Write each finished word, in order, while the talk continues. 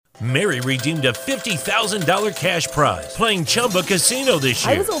Mary redeemed a $50,000 cash prize playing Chumba Casino this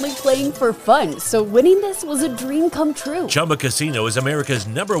year. I was only playing for fun, so winning this was a dream come true. Chumba Casino is America's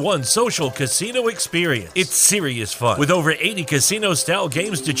 #1 social casino experience. It's serious fun. With over 80 casino-style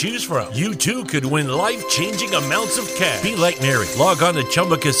games to choose from, you too could win life-changing amounts of cash. Be like Mary. Log on to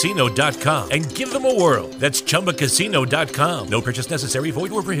ChumbaCasino.com and give them a whirl. That's ChumbaCasino.com. No purchase necessary.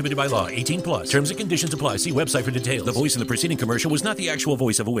 Void where prohibited by law. 18 plus. Terms and conditions apply. See website for details. The voice in the preceding commercial was not the actual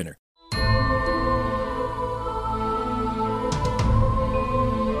voice of a winner.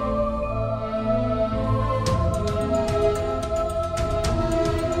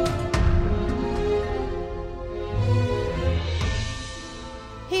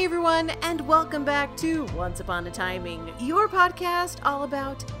 Hey everyone, and welcome back to Once Upon a Timing, your podcast all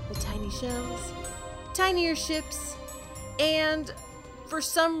about the tiny shells, tinier ships, and for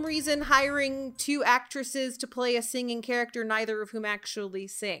some reason hiring two actresses to play a singing character, neither of whom actually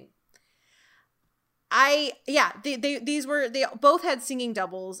sing. They both had singing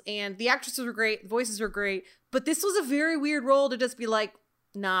doubles, and the actresses were great, the voices were great, but this was a very weird role to just be like,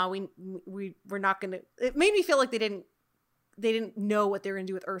 nah, we're not gonna. It made me feel like they didn't know what they were gonna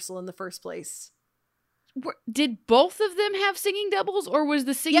do with Ursula in the first place. Did both of them have singing doubles, or was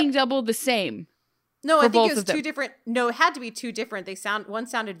the singing double the same? No, I think it was two different. No, it had to be two different. One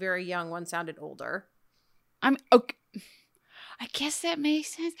sounded very young, one sounded older. I'm okay. I guess that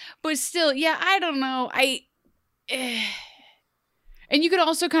makes sense, but still, yeah, I don't know. And you could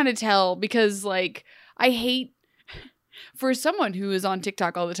also kind of tell because, like, I hate, for someone who is on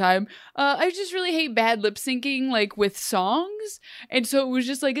TikTok all the time, I just really hate bad lip syncing, like, with songs. And so it was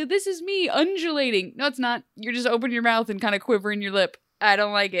just like, this is me undulating. No, it's not. You're just opening your mouth and kind of quivering your lip. I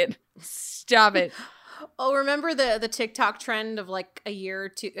don't like it. Stop it. Oh, remember the TikTok trend of like a year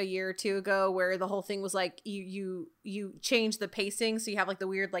or two ago where the whole thing was like you change the pacing so you have like the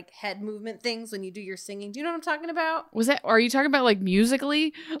weird like head movement things when you do your singing. Do you know what I'm talking about? Are you talking about like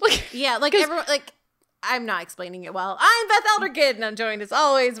Musically? Like, yeah, like everyone, like, I'm not explaining it well. I'm Beth Elderkid, and I'm joined as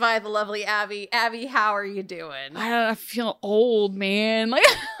always by the lovely Abby. Abby, how are you doing? I feel old, man. Like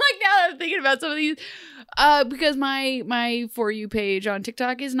now that I'm thinking about some of these, because my For You page on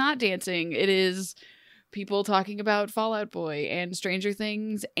TikTok is not dancing. It is people talking about Fall Out Boy and Stranger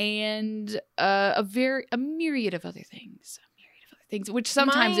Things and a myriad of other things. Which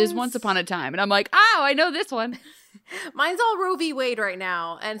sometimes is Once Upon a Time. And I'm like, oh, I know this one. Mine's all Roe v. Wade right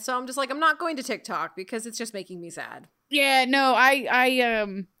now. And so I'm just like, I'm not going to TikTok because it's just making me sad. Yeah, no,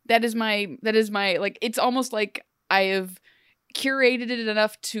 that is my, like, it's almost like I have curated it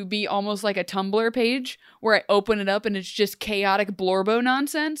enough to be almost like a Tumblr page where I open it up and it's just chaotic blorbo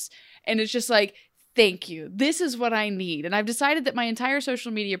nonsense. And it's just like, thank you. This is what I need. And I've decided that my entire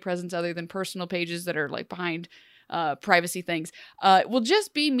social media presence, other than personal pages that are like behind privacy things, will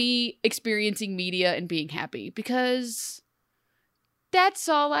just be me experiencing media and being happy, because that's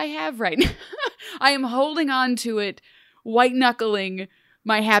all I have right now. I am holding on to it, white knuckling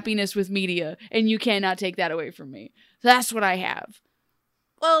my happiness with media, and you cannot take that away from me. That's what I have.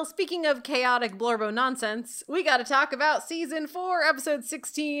 Well, speaking of chaotic blorbo nonsense, we got to talk about season 4, episode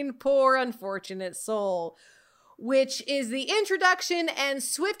 16, Poor Unfortunate Soul, which is the introduction and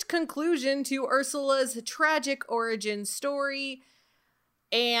swift conclusion to Ursula's tragic origin story.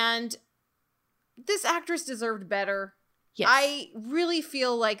 And this actress deserved better. Yes. I really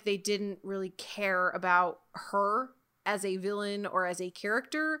feel like they didn't really care about her as a villain or as a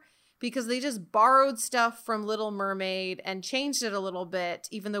character, because they just borrowed stuff from Little Mermaid and changed it a little bit,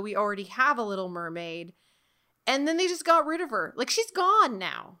 even though we already have a Little Mermaid. And then they just got rid of her. Like, she's gone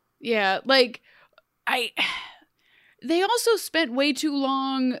now. Yeah, like, they also spent way too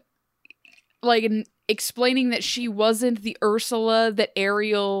long, like, explaining that she wasn't the Ursula that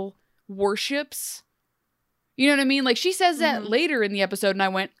Ariel worships. You know what I mean? Like, she says that later in the episode, and I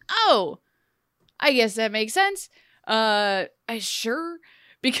went, oh, I guess that makes sense. Sure.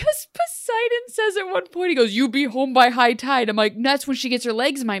 Because Poseidon says at one point, he goes, "You be home by high tide." I'm like, that's when she gets her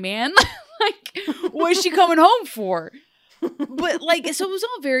legs, my man. Like, what is she coming home for? But, like, so it was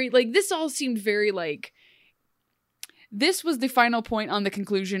all very, like, this all seemed very, like, this was the final point on the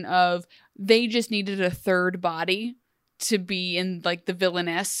conclusion of they just needed a third body to be in, like, the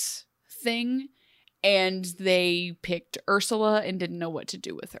villainess thing. And they picked Ursula and didn't know what to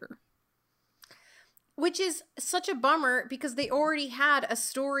do with her. Which is such a bummer, because they already had a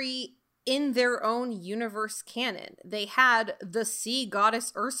story in their own universe canon. They had the sea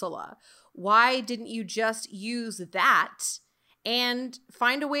goddess Ursula. Why didn't you just use that and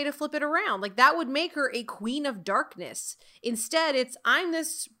find a way to flip it around? Like, that would make her a queen of darkness. Instead, it's, I'm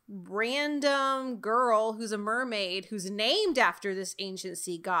this random girl who's a mermaid who's named after this ancient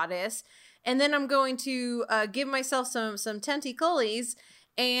sea goddess. And then I'm going to give myself some tentacullies.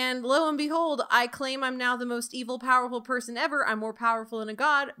 And lo and behold, I claim I'm now the most evil, powerful person ever. I'm more powerful than a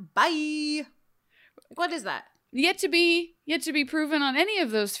god. Bye. What is that? Yet to be proven on any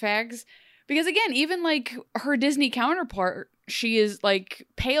of those facts. Because again, even like her Disney counterpart, she is like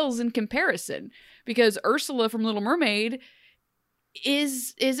pales in comparison. Because Ursula from Little Mermaid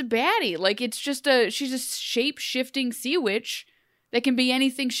is a baddie. Like she's a shape-shifting sea witch that can be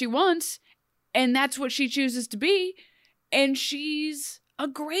anything she wants. And that's what she chooses to be. And she's a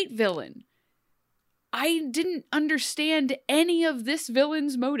great villain. I didn't understand any of this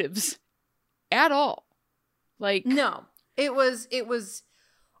villain's motives at all. Like, no, it was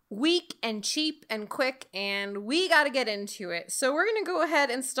weak and cheap and quick, and we got to get into it. So we're going to go ahead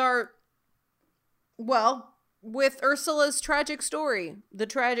and start, well, with Ursula's tragic story, the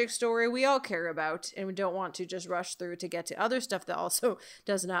tragic story we all care about, and we don't want to just rush through to get to other stuff that also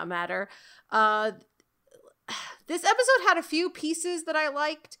does not matter. This episode had a few pieces that I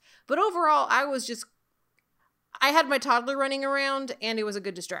liked, but overall, I had my toddler running around, and it was a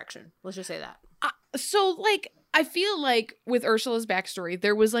good distraction. Let's just say that. So, like, I feel like with Ursula's backstory,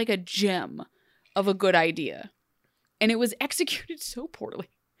 there was like a gem of a good idea, and it was executed so poorly.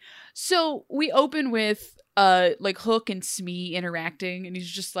 So we open with like Hook and Smee interacting, and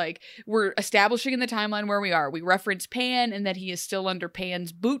he's just like, we're establishing in the timeline where we are. We reference Pan and that he is still under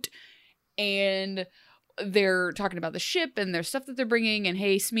Pan's boot, and they're talking about the ship and their stuff that they're bringing, and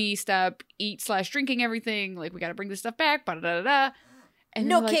hey, Smee, stop drinking everything. Like, we got to bring this stuff back. Ba-da-da-da-da. And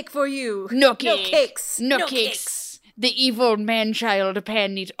no cake for you. No cake. No cakes. No cakes. The evil man-child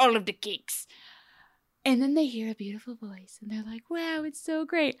Pan needs all of the cakes. And then they hear a beautiful voice, and they're like, wow, it's so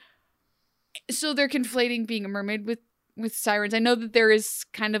great. So they're conflating being a mermaid with sirens. I know that there is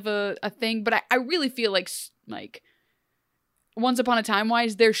kind of a thing, but I really feel like Once Upon a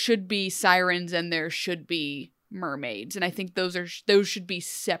Time-wise, there should be sirens and there should be mermaids. And I think those should be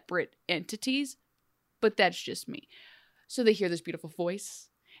separate entities. But that's just me. So they hear this beautiful voice,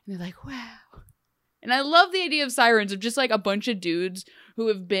 and they're like, wow. And I love the idea of sirens, of just like a bunch of dudes who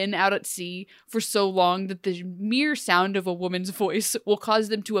have been out at sea for so long that the mere sound of a woman's voice will cause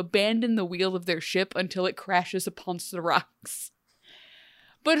them to abandon the wheel of their ship until it crashes upon the rocks.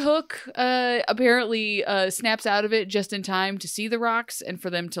 But Hook apparently snaps out of it just in time to see the rocks and for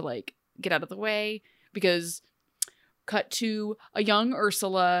them to like get out of the way, because cut to a young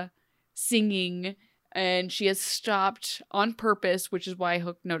Ursula singing, and she has stopped on purpose, which is why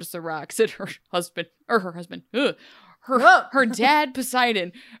Hook noticed the rocks, and her dad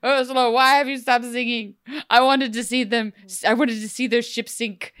Poseidon. Ursula, why have you stopped singing? I wanted to see their ship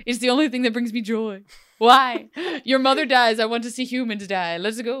sink. It's the only thing that brings me joy. Why? Your mother dies. I want to see humans die.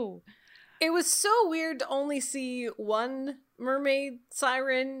 Let's go. It was so weird to only see one mermaid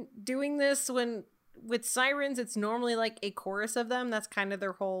siren doing this, when with sirens, it's normally like a chorus of them. That's kind of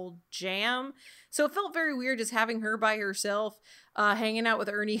their whole jam. So it felt very weird just having her by herself, hanging out with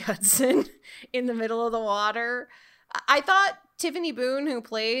Ernie Hudson in the middle of the water. I thought Tiffany Boone, who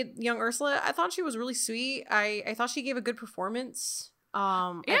played young Ursula, I thought she was really sweet. I thought she gave a good performance.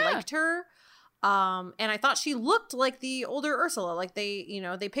 I liked her. And I thought she looked like the older Ursula. Like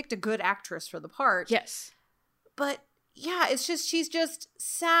they picked a good actress for the part. Yes. But yeah, it's just, she's just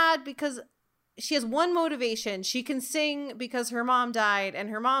sad because she has one motivation. She can sing because her mom died and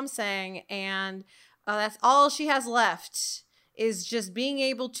her mom sang, and that's all she has left, is just being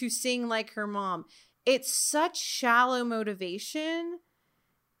able to sing like her mom. It's such shallow motivation.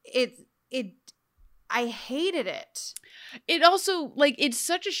 I hated it. It also, like, it's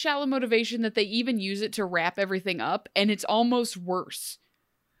such a shallow motivation that they even use it to wrap everything up, and it's almost worse.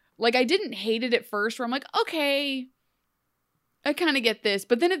 Like, I didn't hate it at first, where I'm like, okay, I kind of get this.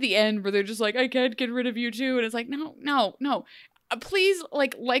 But then at the end, where they're just like, I can't get rid of you too. And it's like, no. Please,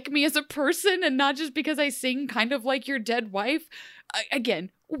 like me as a person, and not just because I sing kind of like your dead wife. Again,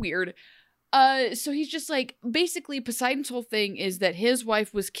 weird. So he's just like, basically, Poseidon's whole thing is that his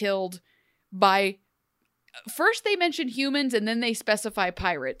wife was killed by, first they mention humans, and then they specify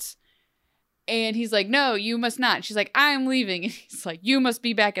pirates. And he's like, no, you must not. She's like, I'm leaving. And he's like, you must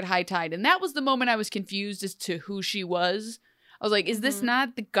be back at high tide. And that was the moment I was confused as to who she was. I was like, is this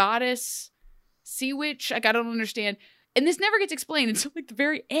not the goddess sea witch? Like, I don't understand. And this never gets explained until like the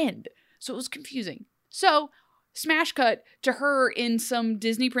very end. So it was confusing. So smash cut to her in some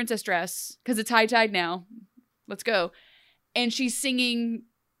Disney princess dress, because it's high tide now. Let's go. And she's singing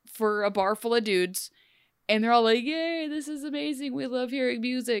for a bar full of dudes. And they're all like, yay, this is amazing. We love hearing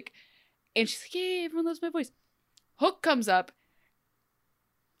music. And she's like, yay, everyone loves my voice. Hook comes up.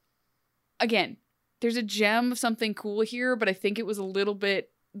 again, there's a gem of something cool here, but I think it was a little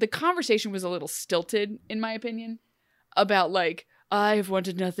bit, the conversation was a little stilted, in my opinion, about like, I've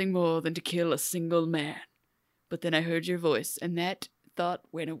wanted nothing more than to kill a single man. But then I heard your voice, and that thought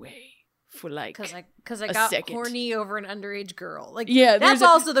went away for like because I got second. horny over an underage girl. Like, yeah, that's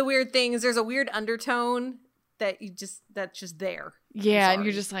also the weird thing is there's a weird undertone that's just there. Yeah, and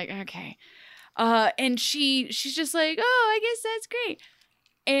you're just like, okay. And she's just like, oh, I guess that's great.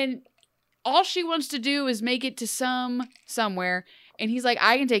 And all she wants to do is make it to somewhere. And he's like,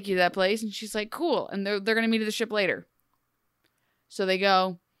 I can take you to that place. And she's like, cool. And they're going to meet at the ship later. So they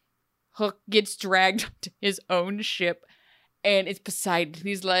go. Hook gets dragged to his own ship. And it's Poseidon.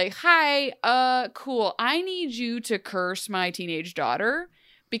 He's like, hi, cool. I need you to curse my teenage daughter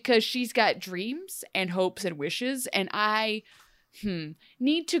because she's got dreams and hopes and wishes. And I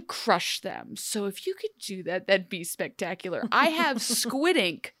need to crush them. So if you could do that, that'd be spectacular. I have squid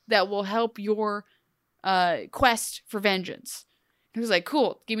ink that will help your quest for vengeance. He was like,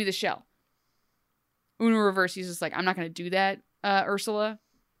 cool, give me the shell. Uno Reverse, he's just like, I'm not going to do that, Ursula.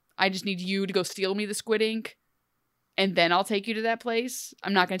 I just need you to go steal me the squid ink, and then I'll take you to that place.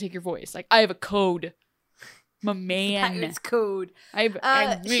 I'm not going to take your voice. Like, I have a code. My man. It's code.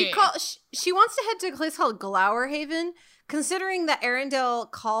 She wants to head to a place called Glowerhaven. Considering that Arendelle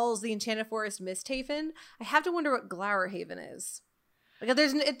calls the Enchanted Forest Misthaven, I have to wonder what Glowerhaven is. Like,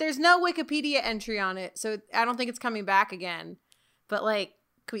 there's no Wikipedia entry on it, so I don't think it's coming back again. But like,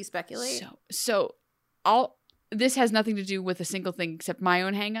 can we speculate? So this has nothing to do with a single thing except my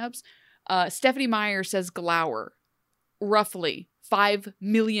own hangups. Stephenie Meyer says Glower roughly 5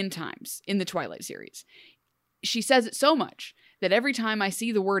 million times in the Twilight series. She says it so much that every time I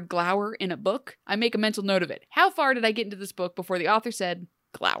see the word Glower in a book, I make a mental note of it. How far did I get into this book before the author said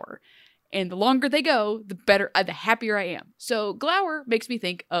Glower? And the longer they go, the better, the happier I am. So Glower makes me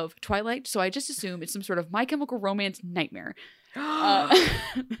think of Twilight, so I just assume it's some sort of My Chemical Romance nightmare.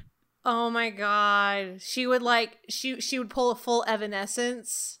 Oh my god. She would she would pull a full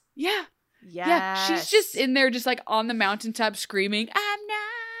Evanescence. Yeah. Yes. Yeah. She's just in there just like on the mountaintop screaming, I'm not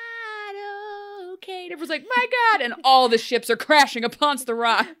okay. And everyone's like, my god. And all the ships are crashing upon the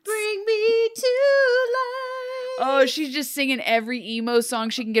rocks. Bring me to life. Oh, she's just singing every emo song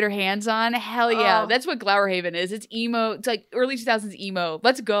she can get her hands on. Hell yeah. Oh. That's what Glowerhaven is. It's emo. It's like early 2000s emo.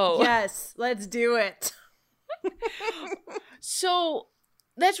 Let's go. Yes. Let's do it. So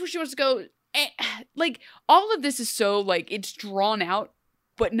that's where she wants to go. And, like, all of this is so, like, it's drawn out,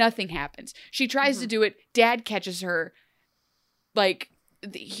 but nothing happens. She tries to do it. Dad catches her. Like,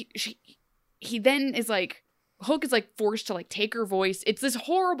 he then is, like, Hook is, like, forced to, like, take her voice. It's this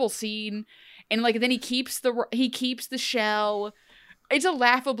horrible scene. And, like, then he keeps the shell. It's a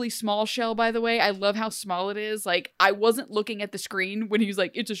laughably small shell, by the way. I love how small it is. Like, I wasn't looking at the screen when he was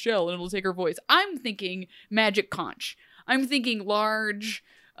like, it's a shell and it'll take her voice. I'm thinking magic conch. I'm thinking large,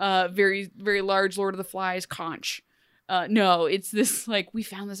 very, very large Lord of the Flies conch. No, it's this, like, we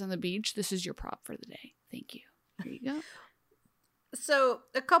found this on the beach. This is your prop for the day. Thank you. Here you go. So,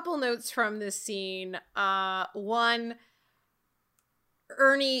 a couple notes from this scene. One,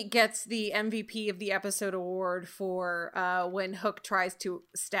 Ernie gets the MVP of the episode award for when Hook tries to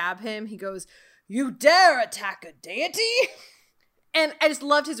stab him. He goes, "You dare attack a deity?" And I just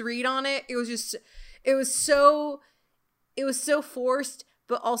loved his read on it. It was so forced,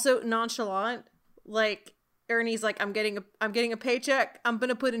 but also nonchalant. Like, Ernie's like, I'm getting a paycheck. I'm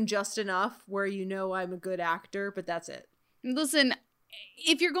gonna put in just enough where you know I'm a good actor, but that's it. Listen,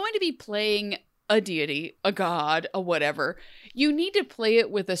 if you're going to be playing a deity, a god, a whatever, you need to play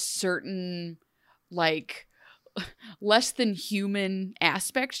it with a certain, like, less than human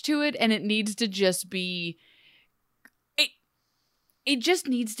aspect to it, and it needs to just be, it just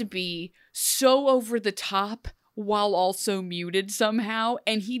needs to be so over the top while also muted somehow,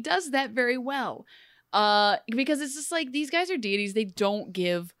 and he does that very well. Because it's just like, these guys are deities, they don't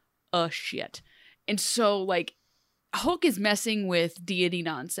give a shit. And so, like, Hook is messing with deity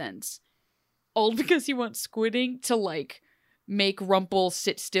nonsense. All because he wants Squid Ink to, like, make Rumple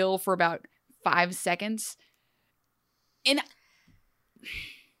sit still for about 5 seconds. And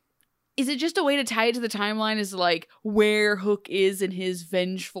is it just a way to tie it to the timeline as, like, where Hook is in his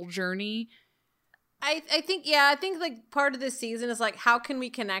vengeful journey? I think, like, part of this season is, like, how can we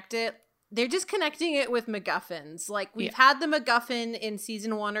connect it? They're just connecting it with MacGuffins. Like, we've had the MacGuffin in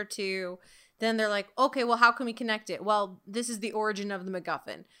season 1 or 2. Then they're like, okay, well, how can we connect it? Well, this is the origin of the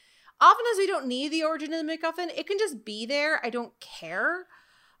MacGuffin. Often as we don't need the origin of the MacGuffin, it can just be there. I don't care.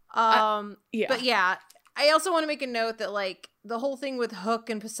 But yeah, I also want to make a note that, like, the whole thing with Hook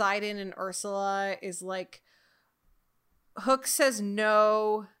and Poseidon and Ursula is, like, Hook says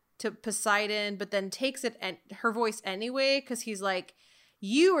no to Poseidon, but then takes it and her voice anyway, because he's like,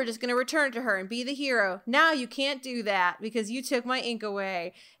 you were just going to return to her and be the hero. Now you can't do that because you took my ink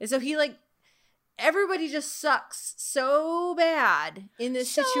away. And so he like, everybody just sucks so bad in this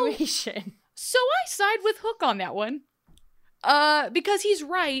situation. So I side with Hook on that one. Because he's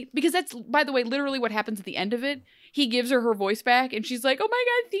right. Because that's, by the way, literally what happens at the end of it. He gives her voice back and she's like, oh my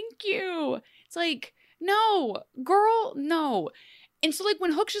God, thank you. It's like, no, girl, no. And so like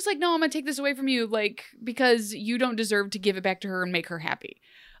when Hook's just like, no, I'm gonna take this away from you, like, because you don't deserve to give it back to her and make her happy.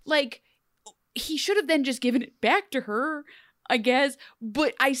 Like, he should have then just given it back to her, I guess.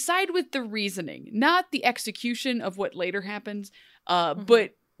 But I side with the reasoning, not the execution of what later happens.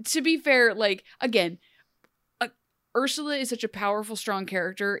 But to be fair, like, again, Ursula is such a powerful, strong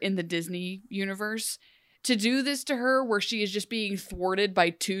character in the Disney universe. To do this to her where she is just being thwarted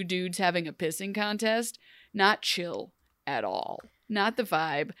by two dudes having a pissing contest, not chill at all. Not the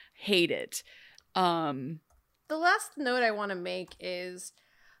vibe. Hate it. The last note I want to make is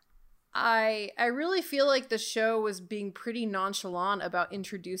I really feel like the show was being pretty nonchalant about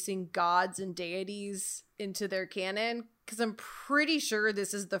introducing gods and deities into their canon, because I'm pretty sure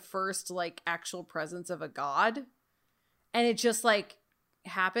this is the first like actual presence of a god, and it just like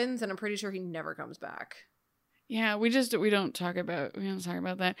happens, and I'm pretty sure he never comes back. Yeah, we don't talk about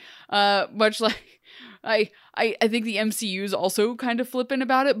that. Much like I think the MCU is also kind of flippant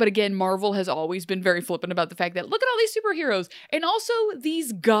about it, but again, Marvel has always been very flippant about the fact that look at all these superheroes and also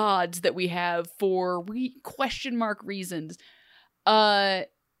these gods that we have for question mark reasons. But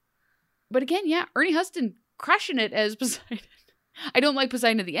again, yeah, Ernie Hudson crushing it as Poseidon. I don't like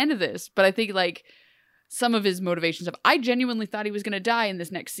Poseidon at the end of this, but I think like some of his motivations I genuinely thought he was going to die in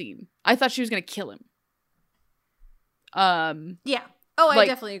this next scene. I thought she was going to kill him. Yeah. Oh, I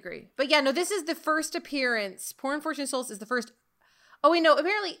definitely agree. But yeah, no, this is the first appearance. Poor Unfortunate Souls is the first. Oh, wait, no.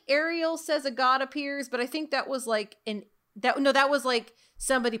 Apparently Ariel says a god appears, but I think that was like that was like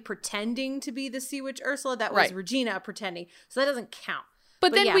somebody pretending to be the Sea Witch Ursula. That was Regina pretending. So that doesn't count.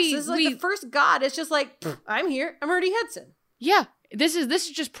 But then yeah, so this is like the first god. It's just like, I'm here. I'm Ernie Hudson. Yeah. This is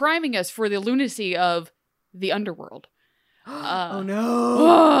just priming us for the lunacy of the underworld. Oh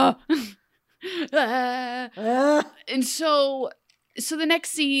no. And so the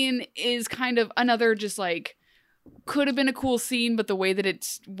next scene is kind of another just like could have been a cool scene, but the way that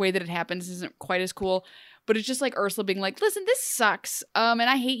it happens isn't quite as cool. But it's just like Ursula being like, listen, this sucks, and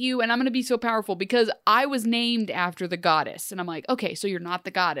I hate you, and I'm gonna be so powerful because I was named after the goddess. And I'm like, okay, so you're not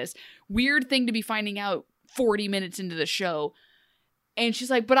the goddess. Weird thing to be finding out 40 minutes into the show. And she's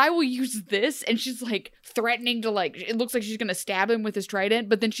like, but I will use this. And she's like threatening to like, it looks like she's gonna stab him with his trident,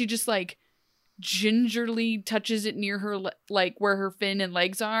 but then she just like gingerly touches it near her, like where her fin and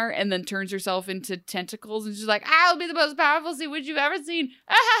legs are, and then turns herself into tentacles, and she's like, I'll be the most powerful sea witch you've ever seen.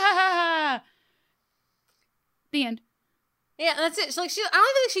 The end. Yeah, that's it. So, like, I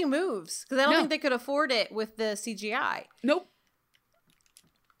don't think she moves, because I don't think they could afford it with the CGI. Nope.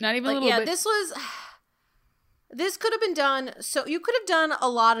 Not even a little bit. This could have been done, so you could have done a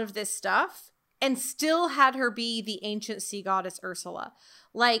lot of this stuff and still had her be the ancient sea goddess Ursula.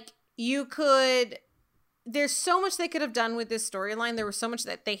 Like, there's so much they could have done with this storyline. There was so much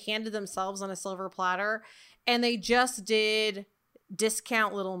that they handed themselves on a silver platter, and they just did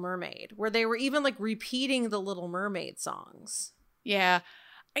discount Little Mermaid, where they were even like repeating the Little Mermaid songs. Yeah.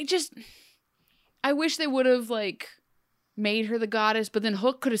 I wish they would have like made her the goddess, but then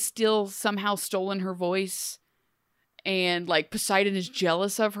Hook could have still somehow stolen her voice, and like Poseidon is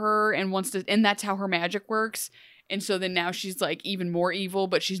jealous of her and wants to, and that's how her magic works. And so then now she's like even more evil,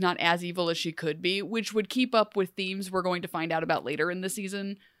 but she's not as evil as she could be, which would keep up with themes we're going to find out about later in the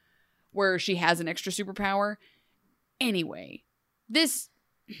season, where she has an extra superpower. Anyway, it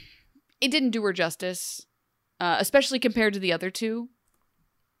didn't do her justice, especially compared to the other two.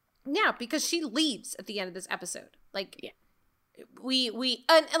 Yeah, because she leaves at the end of this episode. Like, yeah.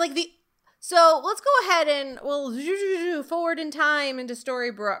 So let's go ahead and we'll forward in time into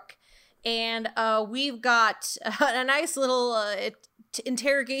Storybrooke. And we've got a nice little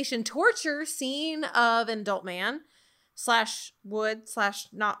interrogation torture scene of an adult man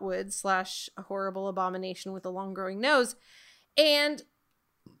 /wood/not-wood/ a horrible abomination with a long growing nose. And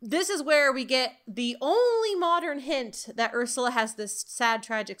this is where we get the only modern hint that Ursula has this sad,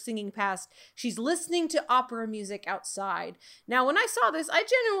 tragic singing past. She's listening to opera music outside. Now, when I saw this, I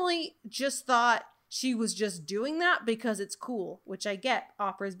genuinely just thought she was just doing that because it's cool, which I get.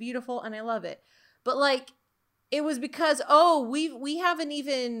 Opera is beautiful and I love it. But like, it was because, we haven't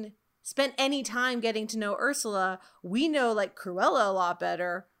even spent any time getting to know Ursula. We know like Cruella a lot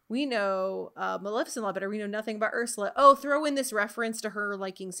better. We know Maleficent a lot better. We know nothing about Ursula. Oh, throw in this reference to her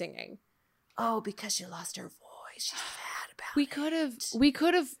liking singing. Oh, because she lost her voice. She's sad about it. We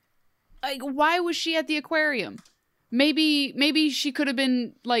could have, like, why was she at the aquarium? Maybe she could have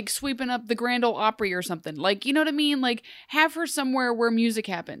been, like, sweeping up the Grand Ole Opry or something. Like, you know what I mean? Like, have her somewhere where music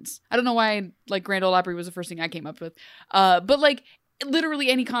happens. I don't know why, like, Grand Ole Opry was the first thing I came up with. But, like, literally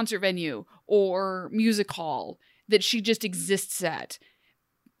any concert venue or music hall that she just exists at.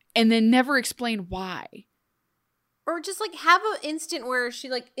 And then never explain why. Or just, like, have an instant where she,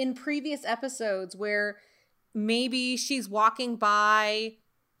 like, in previous episodes where maybe she's walking by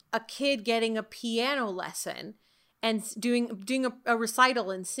a kid getting a piano lesson and doing a recital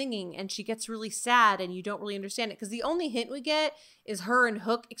and singing, and she gets really sad and you don't really understand it. Because the only hint we get is her and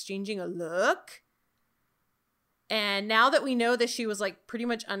Hook exchanging a look. And now that we know that she was, like, pretty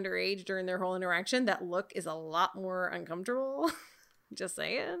much underage during their whole interaction, that look is a lot more uncomfortable. Just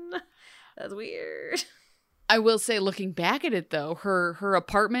saying. That's weird. I will say, looking back at it, though, her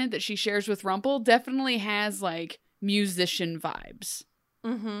apartment that she shares with Rumple definitely has, like, musician vibes.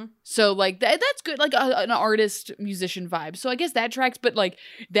 Mm-hmm. So, like, that's good. Like, an artist musician vibe. So I guess that tracks, but, like,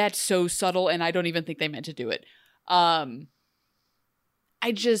 that's so subtle, and I don't even think they meant to do it. I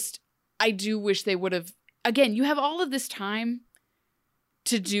do wish they would have... Again, you have all of this time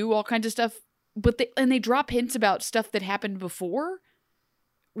to do all kinds of stuff, but they drop hints about stuff that happened before,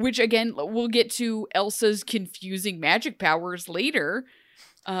 which, again, we'll get to Elsa's confusing magic powers later.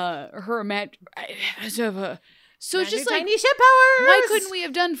 So it's just like, tiny ship powers! Why couldn't we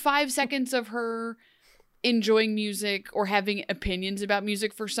have done 5 seconds of her enjoying music or having opinions about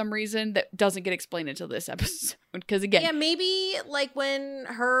music for some reason that doesn't get explained until this episode? Because again... Yeah, maybe like when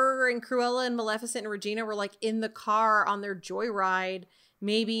her and Cruella and Maleficent and Regina were like in the car on their joyride,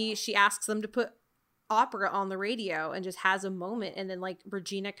 maybe she asks them to put opera on the radio and just has a moment, and then like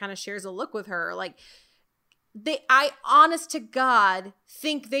Regina kind of shares a look with her. Like I honest to God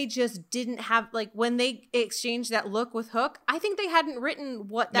think they just didn't have, like, when they exchanged that look with Hook, I think they hadn't written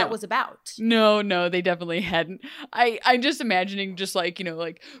what that was about. No, they definitely hadn't. I'm just imagining just like, you know,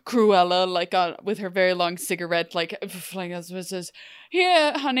 like Cruella, like with her very long cigarette, like says,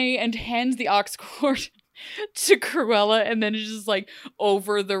 "Here, honey," and hands the aux cord to Cruella, and then it's just like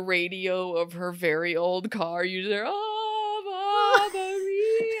over the radio of her very old car, you hear, "Oh, Maria."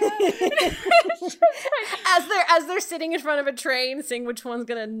 as they're sitting in front of a train, seeing which one's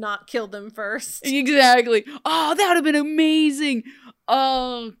gonna not kill them first. Exactly. Oh, that would have been amazing.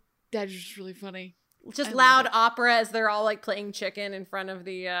 Oh, that is just really funny. Just loud opera as they're all like playing chicken in front of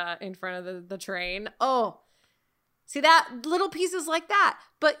the train. Oh, see, that little pieces like that.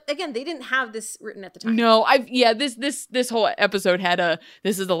 But again, they didn't have this written at the time. No, this whole episode had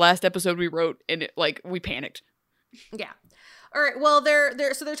this is the last episode we wrote, and we panicked. Yeah. All right. Well, they're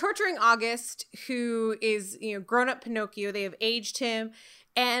torturing August, who is, you know, grown up Pinocchio. They have aged him,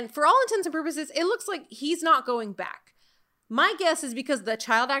 and for all intents and purposes, it looks like he's not going back. My guess is because the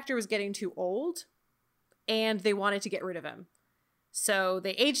child actor was getting too old, and they wanted to get rid of him. So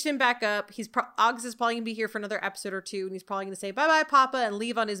they aged him back up. August is probably gonna be here for another episode or two, and he's probably gonna say bye bye, Papa, and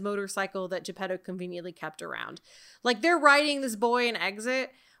leave on his motorcycle that Geppetto conveniently kept around. Like, they're riding this boy an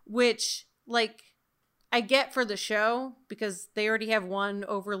exit, which, like, I get for the show, because they already have one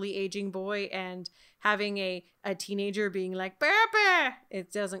overly aging boy, and having a teenager being like, "Papa,"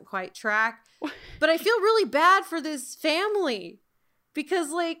 it doesn't quite track. But I feel really bad for this family, because,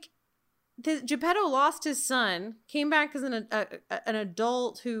 like, Geppetto lost his son, came back as an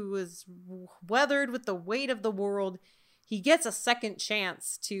adult who was weathered with the weight of the world. He gets a second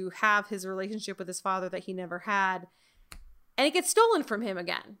chance to have his relationship with his father that he never had, and it gets stolen from him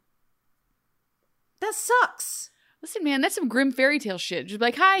again. That sucks. Listen, man, that's some grim fairy tale shit. Just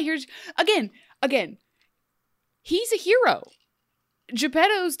like, hi, here's... Again, he's a hero.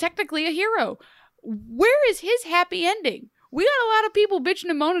 Geppetto's technically a hero. Where is his happy ending? We got a lot of people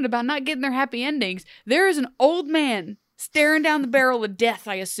bitching and moaning about not getting their happy endings. There is an old man staring down the barrel of death,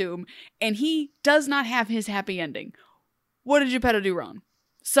 I assume, and he does not have his happy ending. What did Geppetto do wrong?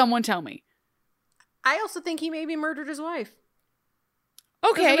 Someone tell me. I also think he maybe murdered his wife.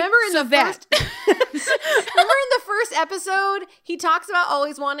 Okay, remember in the first episode, he talks about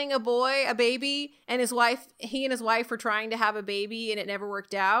always wanting a baby, and he and his wife were trying to have a baby, and it never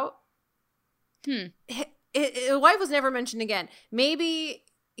worked out. His wife was never mentioned again. Maybe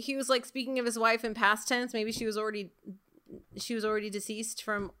he was like speaking of his wife in past tense. Maybe she was already deceased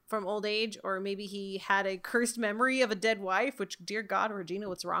from old age, or maybe he had a cursed memory of a dead wife. Which, dear God, Regina,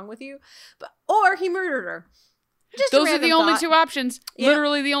 what's wrong with you? Or he murdered her. Just those are the only two options. Yep.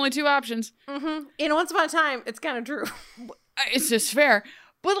 Literally the only two options. Mm-hmm. In Once Upon a Time, it's kind of true. It's just fair.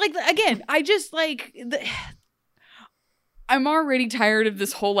 But, like, again, I just, like, I'm already tired of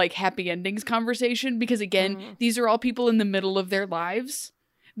this whole, like, happy endings conversation because, again, these are all people in the middle of their lives.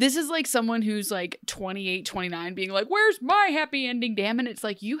 This is, like, someone who's, like, 28, 29 being like, where's my happy ending, damn it? It's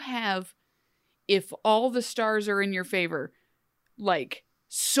like, you have, if all the stars are in your favor, like,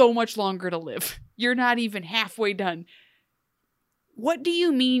 so much longer to live. You're not even halfway done. What do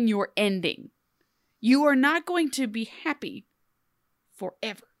you mean you're ending? You are not going to be happy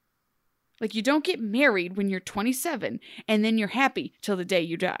forever. Like, you don't get married when you're 27 and then you're happy till the day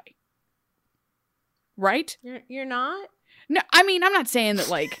you die. Right? You're not? No, I mean, I'm not saying that,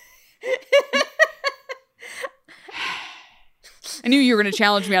 like... I knew you were going to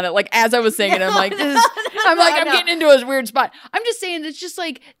challenge me on it. Like, as I was saying it, I'm like, I'm getting into a weird spot. I'm just saying it's just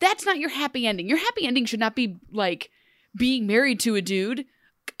like, that's not your happy ending. Your happy ending should not be, like, being married to a dude.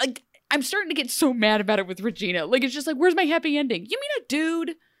 Like, I'm starting to get so mad about it with Regina. Like, it's just like, where's my happy ending? You mean a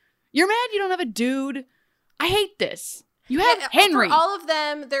dude? You're mad you don't have a dude? I hate this. You have Henry. For all of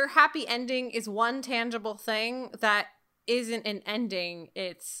them, their happy ending is one tangible thing that isn't an ending.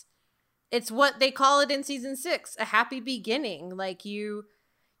 It's what they call it in season 6, a happy beginning. Like, you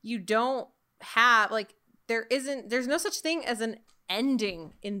don't have, like, there's no such thing as an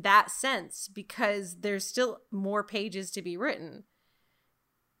ending in that sense because there's still more pages to be written.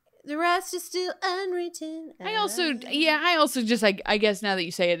 The rest is still unwritten. I also just, like, I guess now that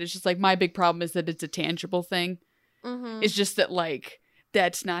you say it, it's just like my big problem is that it's a tangible thing. It's just that, like,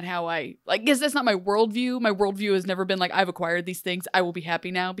 that's not how I guess that's not my worldview. My worldview has never been like, I've acquired these things, I will be happy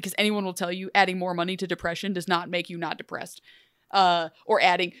now, because anyone will tell you adding more money to depression does not make you not depressed. Or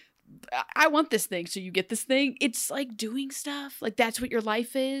adding, I want this thing, so you get this thing. It's like doing stuff. Like, that's what your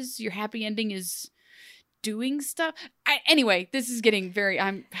life is. Your happy ending is doing stuff. Anyway, this is getting very,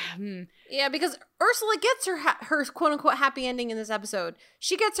 Yeah, because Ursula gets her quote unquote happy ending in this episode.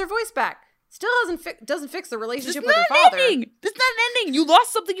 She gets her voice back. Still doesn't fix the relationship with her father. It's not an ending. You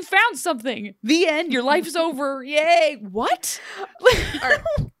lost something. You found something. The end. Your life's over. Yay. What? Right.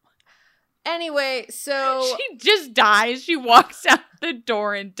 Anyway, so she just dies. She walks out the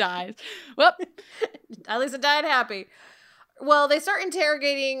door and dies. Well, at least it died happy. Well, they start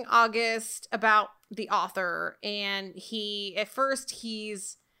interrogating August about the author, and at first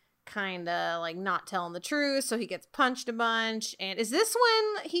he's kind of like not telling the truth, so he gets punched a bunch. And is this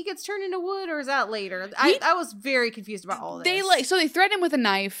when he gets turned into wood, or is that later? I was very confused about all this. So they threaten him with a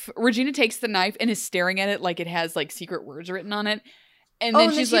knife. Regina takes the knife and is staring at it like it has like secret words written on it. And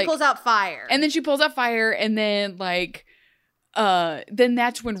then she pulls out fire. And then she pulls out fire, and then like then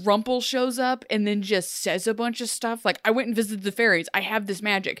that's when Rumpel shows up and then just says a bunch of stuff like, I went and visited the fairies. I have this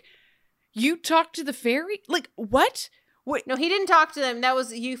magic. You talked to the fairy? Like, what? Wait. No, he didn't talk to them. That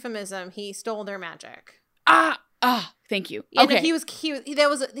was a euphemism. He stole their magic. Thank you. Yeah, okay. No, he was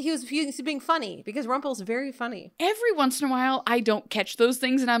being funny because Rumpel's very funny. Every once in a while, I don't catch those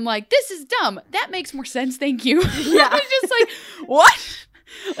things, and I'm like, this is dumb. That makes more sense. Thank you. Yeah. I was just like, what?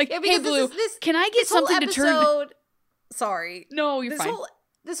 Like, yeah, hey, Blue, can I get something to turn? Sorry. No, you're fine.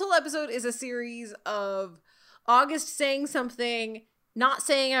 This whole episode is a series of August saying something, not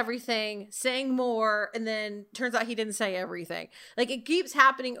saying everything, saying more, and then turns out he didn't say everything. Like, it keeps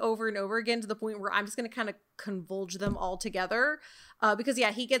happening over and over again to the point where I'm just going to kind of convulge them all together. Because,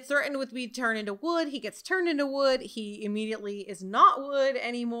 yeah, he gets threatened with being turned into wood. He gets turned into wood. He immediately is not wood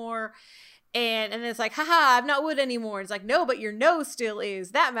anymore. And then it's like, haha, I'm not wood anymore. And it's like, no, but your nose still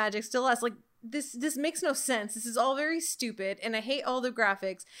is. That magic still lasts. Like, this makes no sense. This is all very stupid, and I hate all the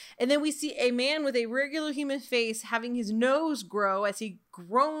graphics. And then we see a man with a regular human face having his nose grow as he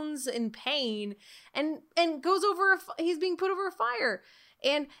groans in pain and goes over he's being put over a fire.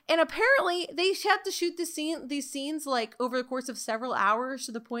 And apparently they had to shoot these scenes like over the course of several hours,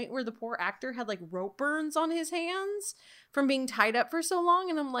 to the point where the poor actor had like rope burns on his hands from being tied up for so long.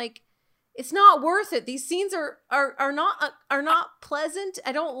 And I'm like, it's not worth it. These scenes are not pleasant.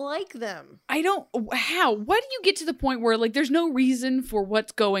 I don't like them. How? Why do you get to the point where like there's no reason for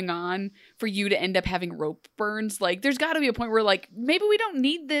what's going on for you to end up having rope burns? Like, there's got to be a point where like, maybe we don't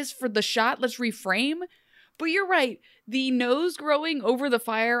need this for the shot. Let's reframe. But you're right. The nose growing over the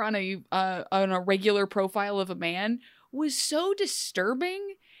fire on a regular profile of a man was so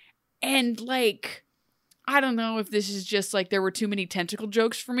disturbing. And like, I don't know if this is just like there were too many tentacle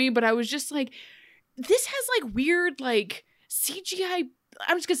jokes for me, but I was just like, this has like weird like CGI.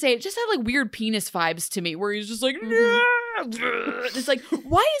 I'm just gonna say it just had like weird penis vibes to me, where he's just like, it's like,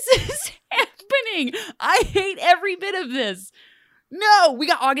 why is this happening? I hate every bit of this. No, we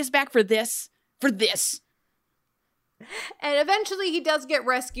got August back for this. And eventually he does get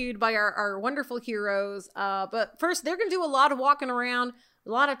rescued by our wonderful heroes. But first, they're going to do a lot of walking around A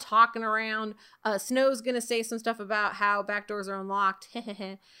lot of talking around. Snow's gonna say some stuff about how back doors are unlocked.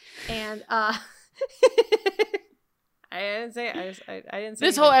 And I didn't say it. I didn't say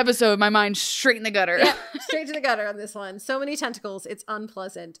This anything. whole episode, my mind's straight in the gutter. Yeah, straight to the gutter on this one. So many tentacles. It's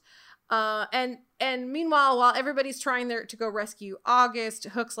unpleasant. And meanwhile, while everybody's trying to go rescue August,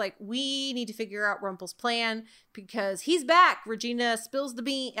 Hook's like, we need to figure out Rumple's plan because he's back. Regina spills the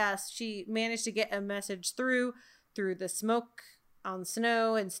bean. She managed to get a message through the smoke on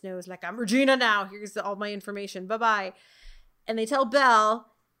Snow, and Snow's like, I'm Regina now. Here's all my information. Bye-bye. And they tell Belle,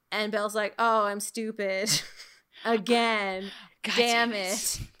 and Belle's like, oh, I'm stupid. Again. God damn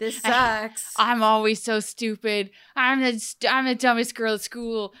it. This sucks. I'm always so stupid. I'm the dumbest girl at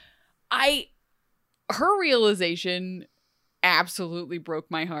school. Her realization absolutely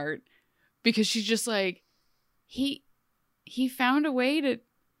broke my heart because she's just like, he found a way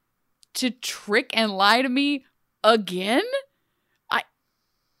to trick and lie to me again?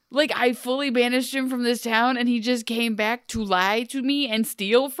 I fully banished him from this town and he just came back to lie to me and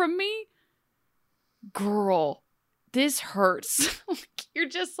steal from me? Girl, this hurts. You're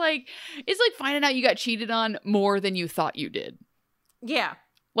just like, it's like finding out you got cheated on more than you thought you did. Yeah.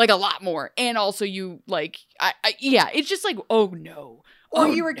 Like a lot more. And also you yeah, it's just like, oh no. Or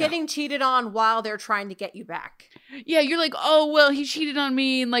Oh, you were no. getting cheated on while they're trying to get you back. Yeah, you're like, oh, well, he cheated on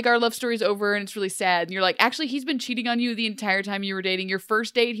me and like our love story's over and it's really sad. And you're like, actually, he's been cheating on you the entire time you were dating. Your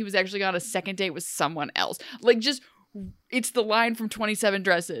first date, he was actually on a second date with someone else. Like, just, it's the line from 27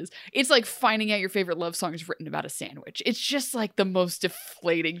 Dresses. It's like finding out your favorite love song is written about a sandwich. It's just like the most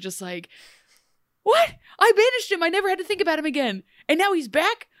deflating, just like, what? I banished him. I never had to think about him again. And now he's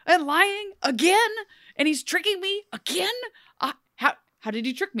back and lying again? And he's tricking me again? How did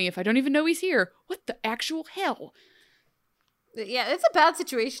he trick me if I don't even know he's here? What the actual hell? Yeah, it's a bad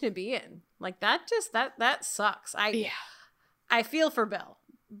situation to be in. Like that sucks. I feel for Belle.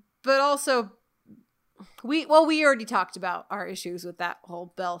 But also we already talked about our issues with that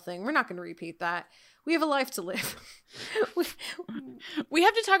whole Belle thing. We're not going to repeat that. We have a life to live. We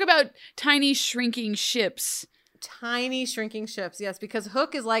have to talk about tiny shrinking ships. Tiny shrinking ships, yes, because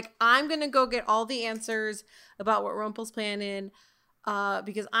Hook is like, I'm going to go get all the answers about what Rumple's planning.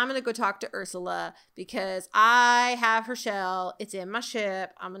 Because I'm going to go talk to Ursula because I have her shell. It's in my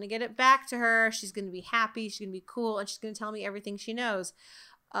ship. I'm going to get it back to her. She's going to be happy. She's going to be cool. And she's going to tell me everything she knows.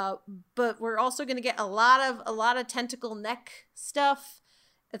 But we're also going to get a lot of tentacle neck stuff.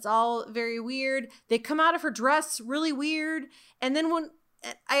 It's all very weird. They come out of her dress really weird. And then when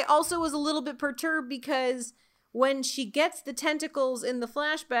I also was a little bit perturbed because when she gets the tentacles in the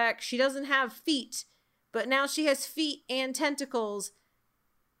flashback, she doesn't have feet. But now she has feet and tentacles.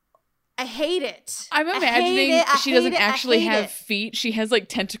 I hate it. I'm imagining she doesn't actually have feet. She has like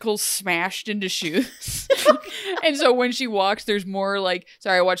tentacles smashed into shoes. And so when she walks, there's more like,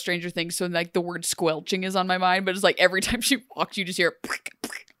 sorry, I watched Stranger Things, so like the word squelching is on my mind, but it's like every time she walks, you just hear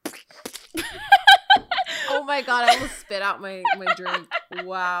Oh my God, I almost spit out my drink.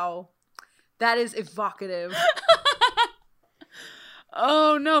 Wow. That is evocative.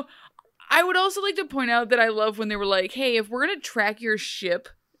 Oh no. I would also like to point out that I love when they were like, hey, if we're going to track your ship,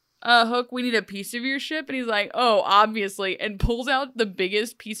 Hook, we need a piece of your ship. And he's like, oh, obviously. And pulls out the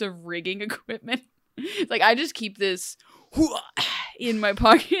biggest piece of rigging equipment. It's like, I just keep this in my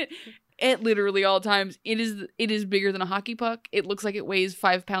pocket at literally all times. It is bigger than a hockey puck. It looks like it weighs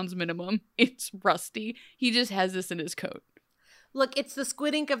 5 pounds minimum. It's rusty. He just has this in his coat. Look, it's the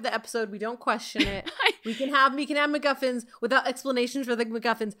squid ink of the episode. We don't question it. We can have MacGuffins without explanations for the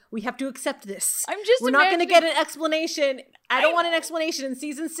MacGuffins. We have to accept this. We're not going to get an explanation. I don't want an explanation in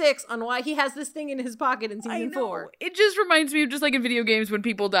season 6 on why he has this thing in his pocket in season 4. It just reminds me of just like in video games when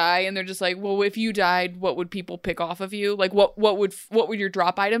people die and they're just like, well, if you died, what would people pick off of you? Like what would your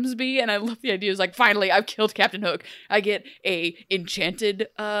drop items be? And I love the idea. It's like, finally, I've killed Captain Hook. I get a enchanted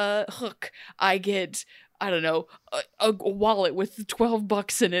hook. I get, I don't know, a wallet with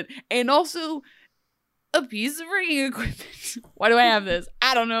 $12 in it, and also a piece of rigging equipment. Why do I have this?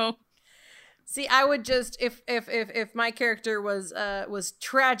 I don't know. See, I would just if my character was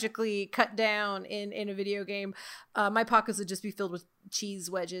tragically cut down in a video game, my pockets would just be filled with cheese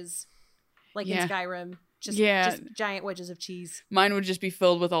wedges, like in Skyrim. Just giant wedges of cheese. Mine would just be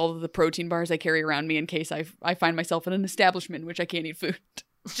filled with all of the protein bars I carry around me in case I find myself in an establishment in which I can't eat food.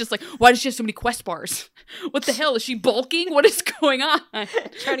 It's just like, why does she have so many Quest bars? What the hell? Is she bulking? What is going on?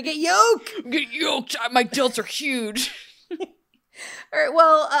 Trying to get yolk. Get yoked. My delts are huge. All right,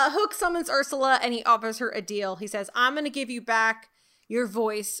 well, Hook summons Ursula and he offers her a deal. He says, I'm going to give you back your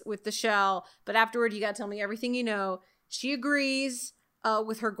voice with the shell, but afterward, you got to tell me everything you know. She agrees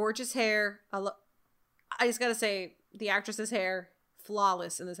with her gorgeous hair. I just got to say, the actress's hair,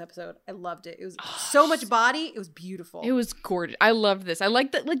 flawless in this episode. I loved it. It was so much body. It was beautiful. It was gorgeous. I loved this. I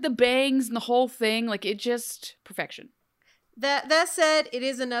liked that, like the bangs and the whole thing. Like it just perfection. That said, it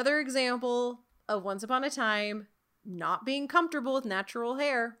is another example of Once Upon a Time not being comfortable with natural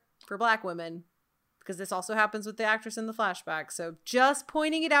hair for Black women, because this also happens with the actress in the flashback. So just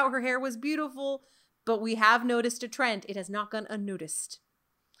pointing it out, her hair was beautiful, but we have noticed a trend. It has not gone unnoticed.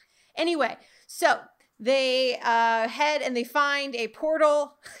 Anyway, so they head and they find a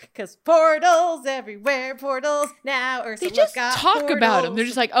portal, because portals everywhere, portals now. Ursula They just got talk portals. about them. They're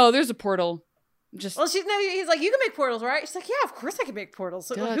just like, oh, there's a portal. Just Well, he's like, you can make portals, right? She's like, yeah, of course I can make portals.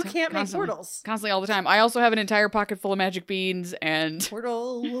 So, who can't make portals? Constantly, all the time. I also have an entire pocket full of magic beans and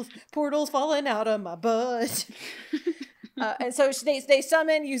Portals falling out of my butt. And so they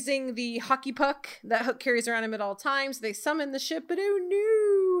summon using the hockey puck that Hook carries around him at all times. They summon the ship, but oh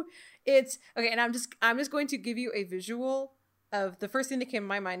no, it's okay. And I'm just going to give you a visual of the first thing that came to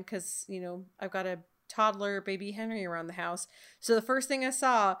my mind, because I've got a toddler baby Henry around the house. So the first thing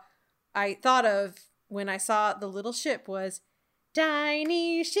I thought of when I saw the little ship was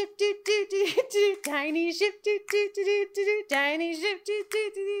tiny ship, do do do do, tiny ship, do do do do do, tiny ship, do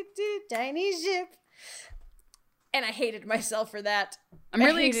do do do, tiny ship. And I hated myself for that. I'm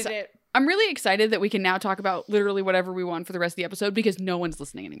really excited that we can now talk about literally whatever we want for the rest of the episode, because no one's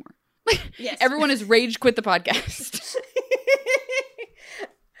listening anymore. Yes. Everyone has rage quit the podcast.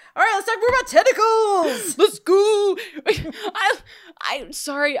 All right, let's talk more about tentacles. Let's go. I'm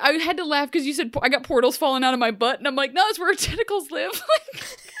sorry. I had to laugh because you said I got portals falling out of my butt, and I'm like, no, that's where our tentacles live.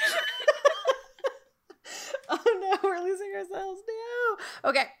 Oh no, we're losing ourselves now.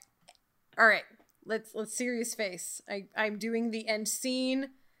 Okay, all right. Let's serious face. I'm doing the end scene.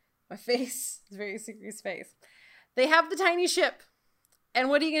 My face is a very serious face. They have the tiny ship, and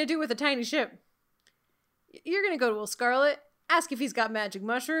what are you gonna do with a tiny ship? You're gonna go to Will Scarlet. Ask if he's got magic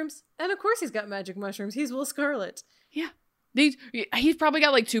mushrooms. And of course he's got magic mushrooms. He's Will Scarlet. Yeah. He's probably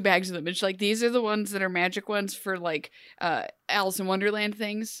got like 2 bags of them. It's like, these are the ones that are magic ones for like Alice in Wonderland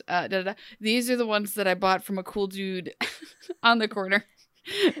things. These are the ones that I bought from a cool dude on the corner.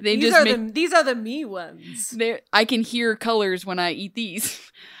 These are the me ones. I can hear colors when I eat these.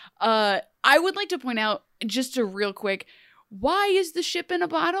 I would like to point out, just a real quick, why is the ship in a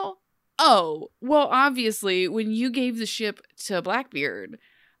bottle? Oh, well, obviously, when you gave the ship to Blackbeard,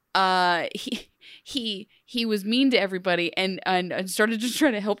 he was mean to everybody and started to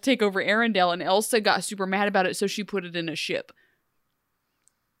try to help take over Arendelle, and Elsa got super mad about it, so she put it in a ship.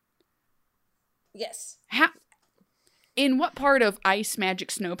 Yes. In what part of ice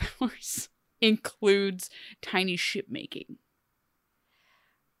magic snow powers includes tiny ship making?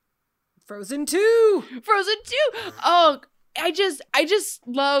 Frozen 2! Frozen 2! Oh, I just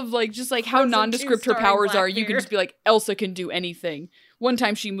love how nondescript her powers are. You can just be like, Elsa can do anything. One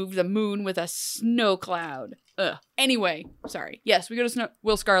time she moved the moon with a Snowcloud. Ugh. Anyway, sorry. Yes, we go to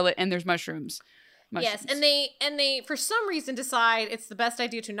Will Scarlet and there's mushrooms. Yes, and they for some reason decide it's the best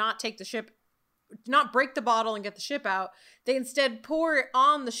idea to not take the ship, not break the bottle and get the ship out. They instead pour it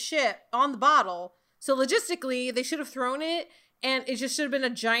on the ship, on the bottle. So logistically, they should have thrown it, and it just should have been a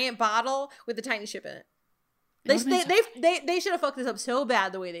giant bottle with a tiny ship in it. They should have fucked this up so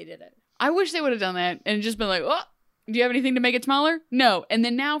bad the way they did it. I wish they would have done that and just been like, oh, do you have anything to make it smaller? No. And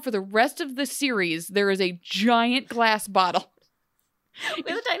then now for the rest of the series, there is a giant glass bottle. With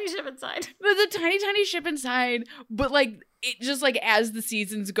a tiny ship inside. With a tiny, tiny ship inside. But like, it just like as the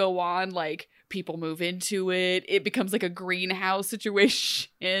seasons go on, like people move into it. It becomes like a greenhouse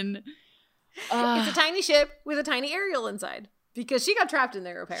situation. It's a tiny ship with a tiny Ariel inside. Because she got trapped in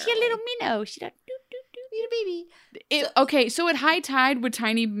there, apparently. She a little minnow. She got need a baby. Okay, so at high tide, would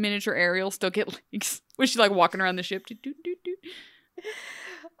tiny miniature Ariel still get legs? Was she like walking around the ship? You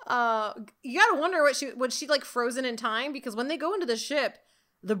gotta wonder was she like frozen in time? Because when they go into the ship,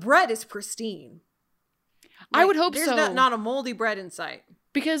 the bread is pristine. I would hope so. There's not a moldy bread in sight.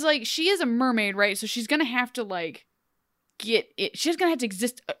 Because like she is a mermaid, right? So she's gonna have to like get it. She's gonna have to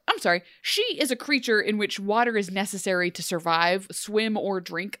exist. I'm sorry. She is a creature in which water is necessary to survive, swim or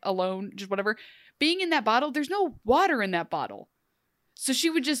drink alone, just whatever. Being in that bottle, there's no water in that bottle. So she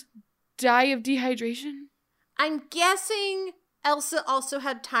would just die of dehydration? I'm guessing Elsa also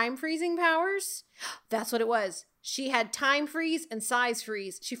had time freezing powers. That's what it was. She had time freeze and size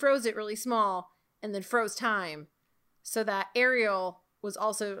freeze. She froze it really small and then froze time. So that Ariel was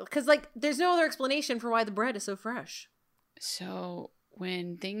also... Because, like, there's no other explanation for why the bread is so fresh. So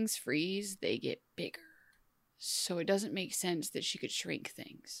when things freeze, they get bigger. So it doesn't make sense that she could shrink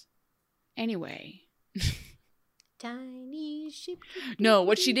things. Anyway. Tiny ship. No,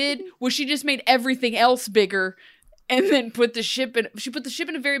 what she did was she just made everything else bigger and then put the ship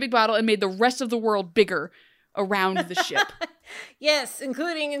in a very big bottle and made the rest of the world bigger around the ship. Yes,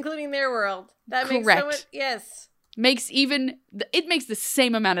 including their world. That Correct. makes so much, yes. It makes the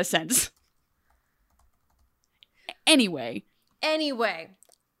same amount of sense. Anyway,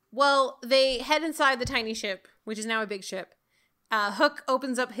 well, they head inside the tiny ship, which is now a big ship. Hook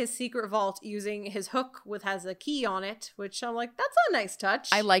opens up his secret vault using his hook, which has a key on it, which I'm like, that's a nice touch.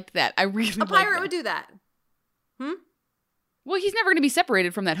 I liked that. I really a pirate would do that. Well, he's never going to be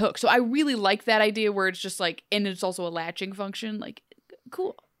separated from that hook. So I really like that idea where it's just like, and it's also a latching function. Like,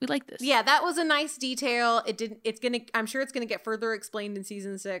 cool. We like this. Yeah, that was a nice detail. I'm sure it's gonna get further explained in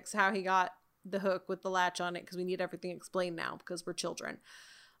season 6 how he got the hook with the latch on it, because we need everything explained now because we're children.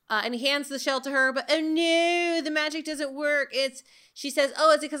 And he hands the shell to her, but oh no, the magic doesn't work. She says,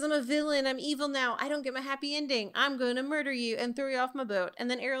 oh, it's because I'm a villain. I'm evil now. I don't get my happy ending. I'm going to murder you and throw you off my boat.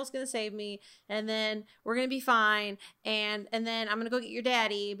 And then Ariel's going to save me. And then we're going to be fine. And then I'm going to go get your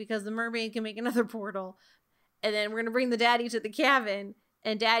daddy because the mermaid can make another portal. And then we're going to bring the daddy to the cabin.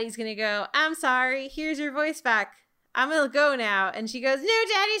 And daddy's going to go, I'm sorry. Here's your voice back. I'm going to go now. And she goes, no,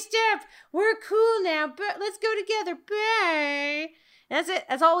 daddy, stop. We're cool now. But let's go together. Bye. That's it.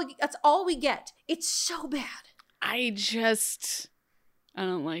 That's all we get. It's so bad. I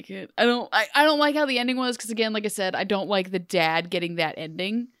don't like it. I don't like how the ending was, because again, like I said, I don't like the dad getting that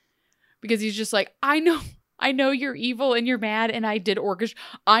ending, because he's just like, I know you're evil and you're mad, and I did orchestrate.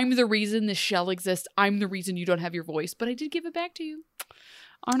 I'm the reason this shell exists. I'm the reason you don't have your voice, but I did give it back to you.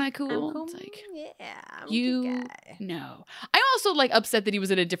 Aren't I cool? I'm cool. It's like, yeah, I'm you a good guy. No. I'm also like upset that he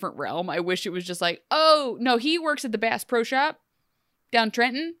was in a different realm. I wish it was just like, oh no, he works at the Bass Pro Shop down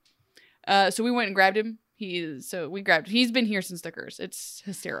Trenton. So we went and grabbed him. He's been here since the curse. It's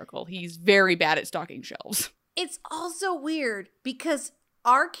hysterical. He's very bad at stocking shelves. It's also weird because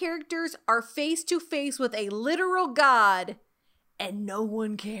our characters are face to face with a literal god and no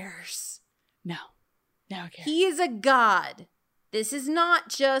one cares. No one cares. He is a god. This is not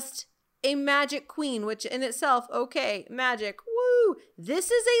just a magic queen, which in itself, okay, magic, woo. This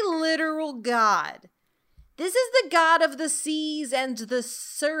is a literal god. This is the god of the seas and the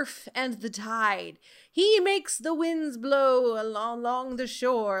surf and the tide. He makes the winds blow along the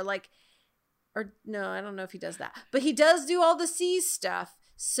shore. Or no, I don't know if he does that. But he does do all the sea stuff.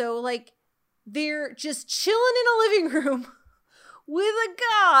 So, they're just chilling in a living room with a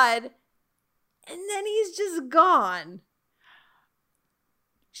god. And then he's just gone.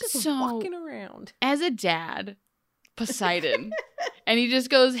 Just walking around. As a dad, Poseidon, and he just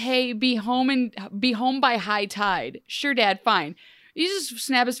goes, hey, be home by high tide. Sure, Dad, fine. You just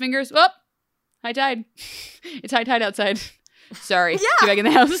snap his fingers. Oh, high tide. It's high tide outside. Sorry. Yeah. Get back in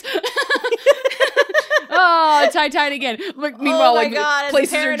the house. Oh, it's high tide again. Meanwhile,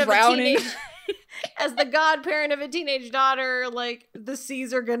 places are drowning. As the godparent of a teenage daughter, the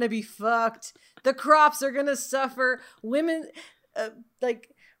seas are gonna be fucked. The crops are gonna suffer. Women,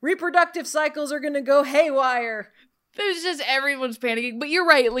 reproductive cycles are gonna go haywire. There's just everyone's panicking. But you're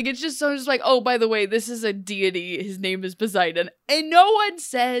right. It's just so oh, by the way, this is a deity. His name is Poseidon. And no one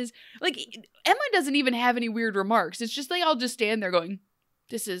says, Emma doesn't even have any weird remarks. It's just they all just stand there going,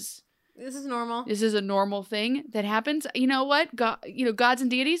 this is normal. This is a normal thing that happens. You know what? Gods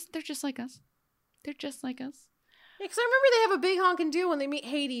and deities, they're just like us. They're just like us. Yeah, because I remember they have a big honking do when they meet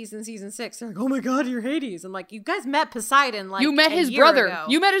Hades in season 6. They're like, oh my god, you're Hades. I'm like, you guys met Poseidon you met his brother. Ago.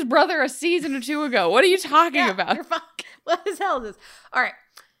 You met his brother a season or 2 ago. What are you talking about? You're fine. What the hell is this? All right.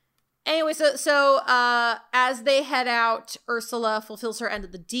 Anyway, so as they head out, Ursula fulfills her end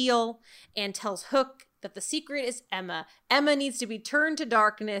of the deal and tells Hook that the secret is Emma. Emma needs to be turned to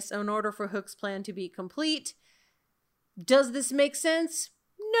darkness in order for Hook's plan to be complete. Does this make sense?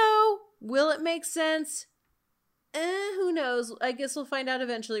 No. Will it make sense? Who knows? I guess we'll find out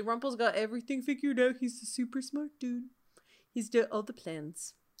eventually. Rumpel's got everything figured out. He's a super smart dude. He's done all the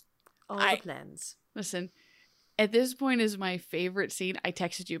plans. The plans. Listen, at this point is my favorite scene. I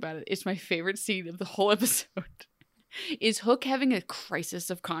texted you about it. It's my favorite scene of the whole episode. Is Hook having a crisis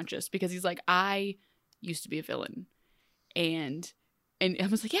of conscience because he's like, I used to be a villain. And I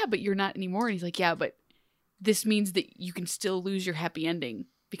was like, yeah, but you're not anymore. And he's like, yeah, but this means that you can still lose your happy ending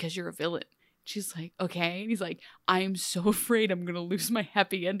because you're a villain. She's like, okay. And he's like, I am so afraid I'm going to lose my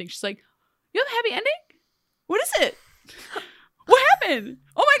happy ending. She's like, you have a happy ending? What is it? What happened?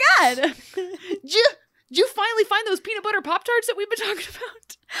 Oh my God. Did you finally find those peanut butter Pop-Tarts that we've been talking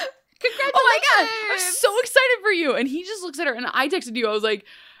about? Congratulations. Oh my God. I'm so excited for you. And he just looks at her, and I texted you. I was like,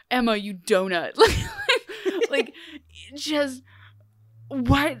 Emma, you donut. Just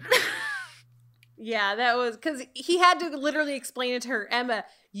what? Yeah, that was because he had to literally explain it to her. Emma,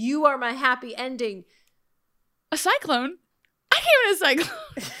 you are my happy ending. A cyclone? I came in a cyclone.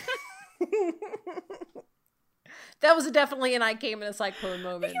 That was definitely an I came in a cyclone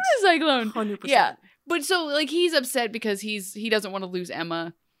moment. I came in a cyclone. 100%. Yeah. But so, like, he's upset because he doesn't want to lose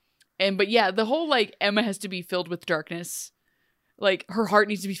Emma. But yeah, the whole, like, Emma has to be filled with darkness. Like, her heart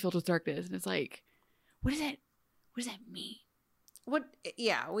needs to be filled with darkness. And it's like, what does that mean? We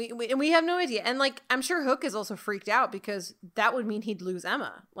have no idea. And, like, I'm sure Hook is also freaked out because that would mean he'd lose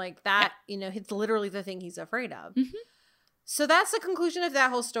Emma. Like, that, it's literally the thing he's afraid of. Mm-hmm. So that's the conclusion of that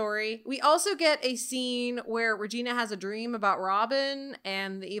whole story. We also get a scene where Regina has a dream about Robin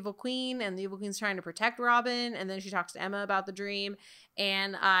and the Evil Queen, and the Evil Queen's trying to protect Robin, and then she talks to Emma about the dream.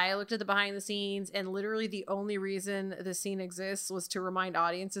 And I looked at the behind the scenes, and literally the only reason the scene exists was to remind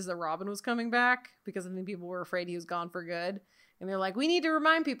audiences that Robin was coming back, because I think people were afraid he was gone for good. And they're like, we need to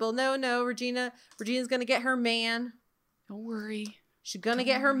remind people, no, Regina's gonna get her man. Don't worry. She's gonna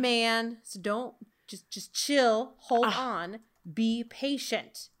get her man, so don't... Just chill, hold on, be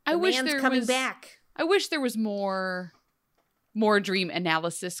patient. The man's coming back. I wish there was more dream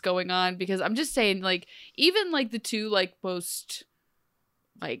analysis going on, because I'm just saying, like, even like the two like most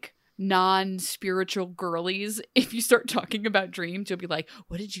like non-spiritual girlies, if you start talking about dreams, you'll be like,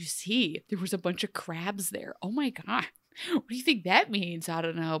 what did you see? There was a bunch of crabs there. Oh my god. What do you think that means? I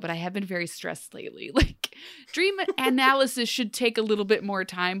don't know, but I have been very stressed lately. Like, dream analysis should take a little bit more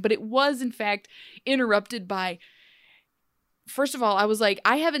time, but it was, in fact, interrupted by... First of all, I was like,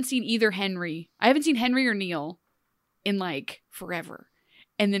 I haven't seen Henry or Neil in, like, forever.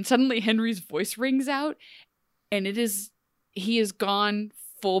 And then suddenly Henry's voice rings out, and he is gone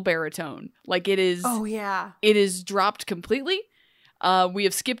full baritone. Like, it is... Oh, yeah. It is dropped completely. We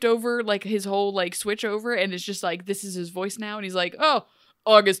have skipped over, like, his whole, like, switch over, and it's just, like, this is his voice now, and he's like, oh,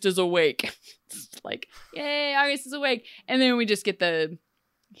 August is awake. It's like, yay, August is awake. And then we just get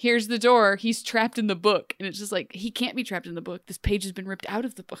here's the door, he's trapped in the book, and it's just like, he can't be trapped in the book. This page has been ripped out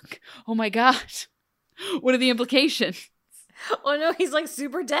of the book. Oh my god. What are the implications? Oh no, he's, like,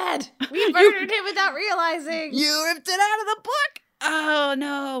 super dead. We murdered him without realizing. You ripped it out of the book? Oh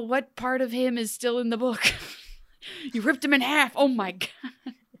no, what part of him is still in the book? You ripped him in half. Oh my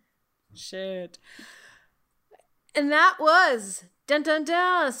god. Shit. And that was dun dun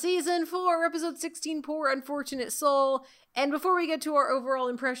dun season 4, episode 16, Poor Unfortunate Soul. And before we get to our overall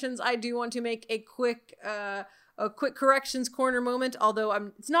impressions, I do want to make a quick corrections corner moment.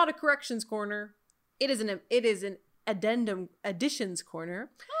 Although it's not a corrections corner, it is an addendum additions corner.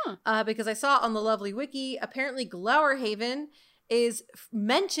 Because I saw on the lovely wiki, apparently Glowerhaven is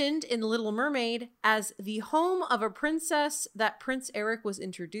mentioned in The Little Mermaid as the home of a princess that Prince Eric was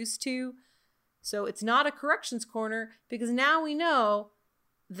introduced to. So it's not a corrections corner, because now we know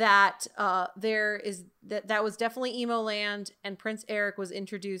that that was definitely Emo Land, and Prince Eric was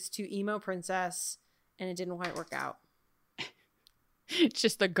introduced to Emo Princess, and it didn't quite work out. It's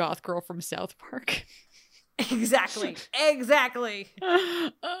just the goth girl from South Park. Exactly.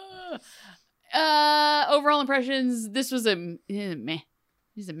 Overall impressions, this was a meh.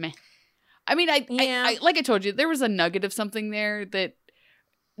 This is a meh. I mean, I like I told you, there was a nugget of something there that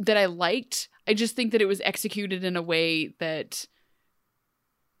I liked. I just think that it was executed in a way that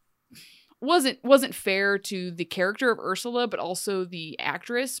wasn't fair to the character of Ursula, but also the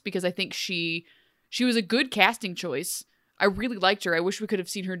actress, because I think she was a good casting choice. I really liked her. I wish we could have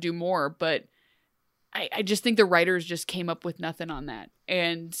seen her do more, but I just think the writers just came up with nothing on that,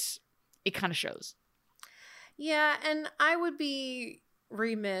 and it kind of shows. Yeah, and I would be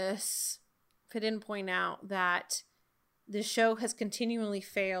remiss if I didn't point out that the show has continually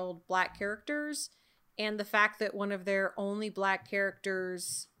failed Black characters, and the fact that one of their only Black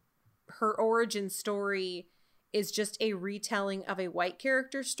characters, her origin story, is just a retelling of a white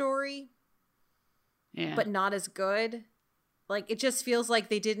character story, but not as good. Like, it just feels like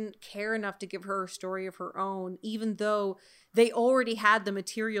they didn't care enough to give her a story of her own, even though they already had the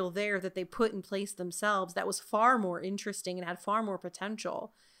material there that they put in place themselves that was far more interesting and had far more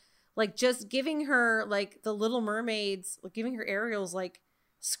potential. Like, just giving her, like, the Little Mermaids, like, giving her Ariel's, like,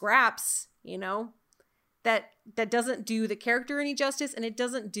 scraps, you know, that doesn't do the character any justice, and it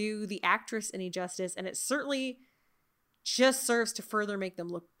doesn't do the actress any justice, and it certainly just serves to further make them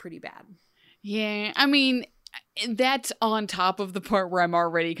look pretty bad. Yeah, I mean, that's on top of the part where I'm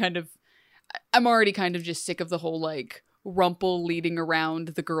already kind of just sick of the whole, like, Rumple leading around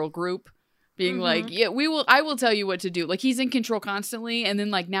the girl group, being like, yeah, I will tell you what to do. Like, he's in control constantly, and then,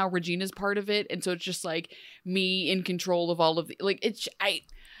 like, now Regina's part of it, and so it's just like me in control of all of the, like,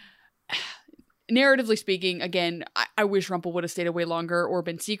 narratively speaking, again, I wish Rumple would have stayed away longer or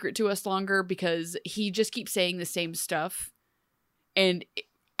been secret to us longer, because he just keeps saying the same stuff, and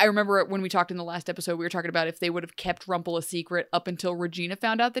I remember when we talked in the last episode, we were talking about if they would have kept Rumple a secret up until Regina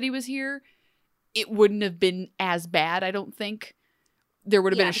found out that he was here, it wouldn't have been as bad, I don't think. There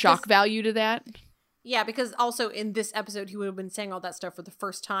would have been a shock value to that. Yeah, because also in this episode, he would have been saying all that stuff for the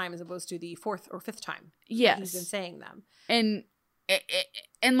first time as opposed to the fourth or fifth time. Yes. He's been saying them. And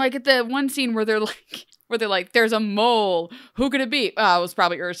like at the one scene where they're like, there's a mole. Who could it be? Oh, it was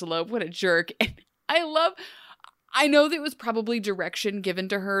probably Ursula. What a jerk. And I know that it was probably direction given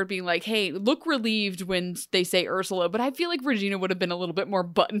to her being like, hey, look relieved when they say Ursula, but I feel like Regina would have been a little bit more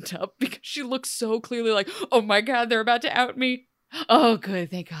buttoned up because she looks so clearly like, oh my God, they're about to out me. Oh,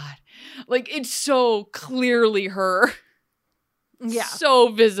 good. Thank God. Like, it's so clearly her. Yeah. So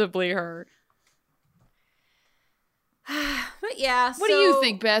visibly her. But yeah. What do you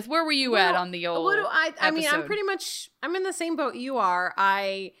think, Beth? Where were you at on the old I mean, I'm in the same boat you are.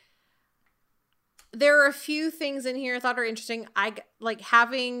 There are a few things in here I thought are interesting. I like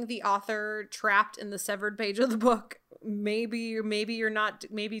having the author trapped in the severed page of the book. Maybe you're not,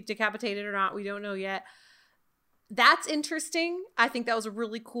 maybe decapitated or not. We don't know yet. That's interesting. I think that was a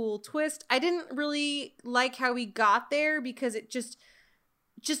really cool twist. I didn't really like how we got there because it just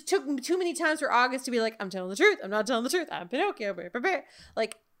took too many times for August to be like, I'm telling the truth. I'm not telling the truth. I'm Pinocchio.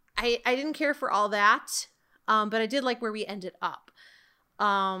 Like, I didn't care for all that. But I did like where we ended up.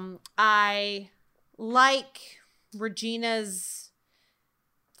 I like Regina's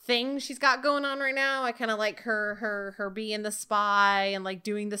thing she's got going on right now. I kind of like her being the spy and like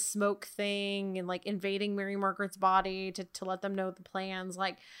doing the smoke thing and like invading Mary Margaret's body to let them know the plans.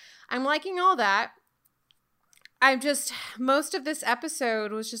 Like, I'm liking all that. Most of this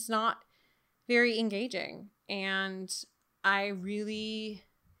episode was just not very engaging. And I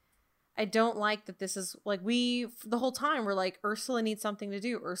don't like that this is like the whole time we're like, Ursula needs something to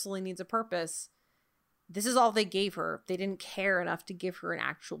do. Ursula needs a purpose. This is all they gave her. They didn't care enough to give her an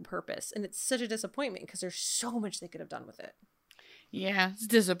actual purpose. And it's such a disappointment because there's so much they could have done with it. Yeah, it's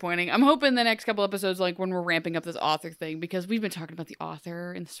disappointing. I'm hoping the next couple episodes, like when we're ramping up this author thing, because we've been talking about the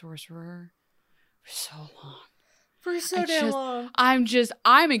author and the sorcerer for so long. For so damn long.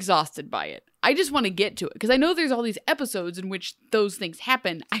 I'm exhausted by it. I just want to get to it because I know there's all these episodes in which those things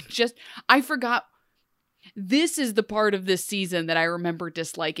happen. I forgot. This is the part of this season that I remember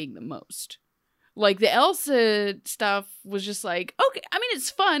disliking the most. Like, the Elsa stuff was just like, okay, I mean, it's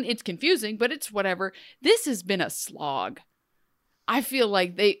fun, it's confusing, but it's whatever. This has been a slog. I feel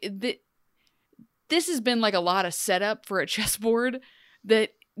like this has been like a lot of setup for a chessboard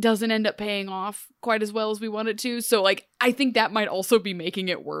that doesn't end up paying off quite as well as we want it to. So, like, I think that might also be making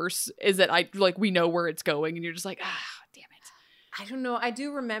it worse, is that we know where it's going, and you're just like, damn it. I don't know. I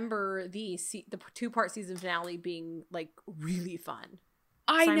do remember the 2-part season finale being, like, really fun.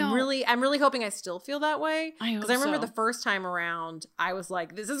 I know. I'm really hoping I still feel that way. Because I remember the first time around, I was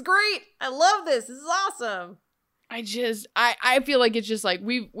like, this is great. I love this. This is awesome. I feel like it's just like,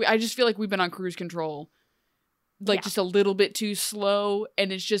 I just feel like we've been on cruise control. Like, just a little bit too slow.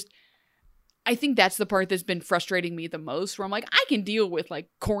 And it's just, I think that's the part that's been frustrating me the most, where I'm like, I can deal with, like,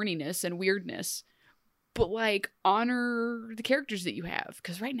 corniness and weirdness, but, like, honor the characters that you have.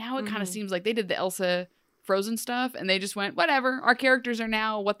 Because right now it kind of seems like they did the Elsa Frozen stuff, and they just went, whatever, our characters are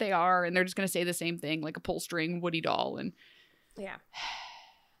now what they are, and they're just going to say the same thing, like a pull string Woody doll. And yeah.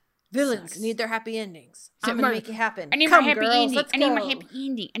 Villains need their happy endings. I'm going to make it happen. I need my happy ending. I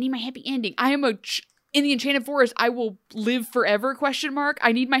need my happy ending. I am in the Enchanted Forest, I will live forever, ?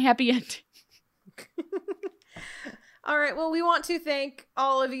 I need my happy ending. All right. Well, we want to thank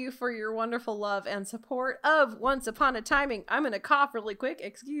all of you for your wonderful love and support of Once Upon a Timing. I'm going to cough really quick.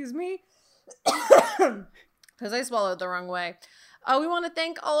 Excuse me. Because I swallowed the wrong way. We want to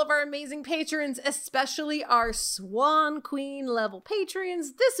thank all of our amazing patrons, especially our Swan Queen level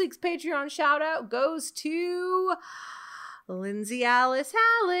patrons. This week's Patreon shout out goes to Lindsay Alice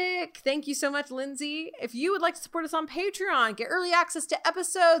Halleck. Thank you so much, Lindsay. If you would like to support us on Patreon, get early access to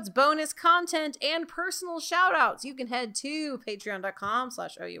episodes, bonus content, and personal shout outs, you can head to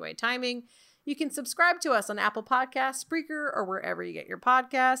patreon.com/OUA timing. You can subscribe to us on Apple Podcasts, Spreaker, or wherever you get your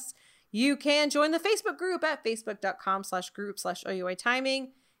podcasts. You can join the Facebook group at facebook.com/group/OUA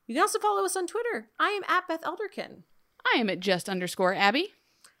timing. You can also follow us on Twitter. I am at Beth Elderkin. I am at @just_Abby.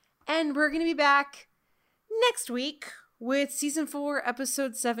 And we're going to be back next week with Season 4,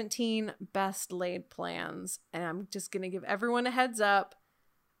 Episode 17, Best Laid Plans. And I'm just going to give everyone a heads up.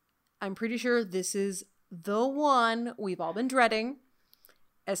 I'm pretty sure this is the one we've all been dreading,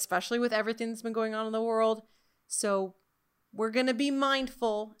 especially with everything that's been going on in the world. So we're going to be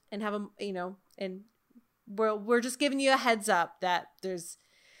mindful and have and we're just giving you a heads up that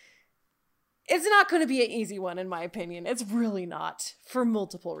It's not going to be an easy one, in my opinion. It's really not, for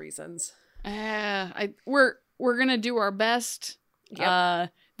multiple reasons. We're gonna do our best.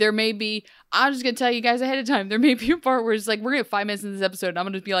 Yep. There may be, I'm just gonna tell you guys ahead of time, there may be a part where it's like, we're gonna have 5 minutes in this episode and I'm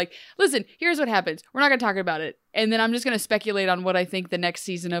gonna be like, listen, here's what happens. We're not gonna talk about it. And then I'm just gonna speculate on what I think the next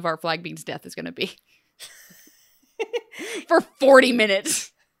season of our Flag Bean's death is gonna be. For 40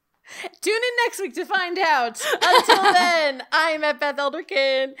 minutes. Tune in next week to find out. Until then, I'm at Beth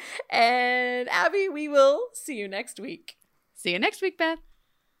Elderkin. And Abby, we will see you next week. See you next week, Beth.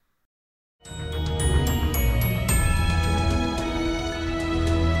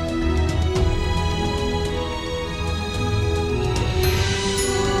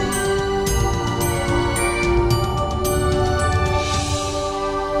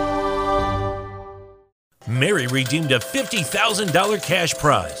 Mary redeemed a $50,000 cash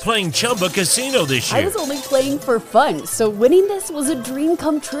prize playing Chumba Casino this year. I was only playing for fun, so winning this was a dream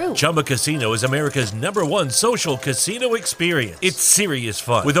come true. Chumba Casino is America's #1 social casino experience. It's serious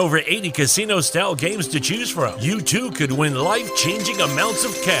fun. With over 80 casino-style games to choose from, you too could win life-changing amounts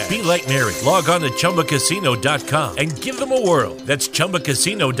of cash. Be like Mary. Log on to ChumbaCasino.com and give them a whirl. That's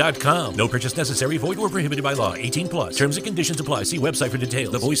ChumbaCasino.com. No purchase necessary. Void where prohibited by law. 18+. Terms and conditions apply. See website for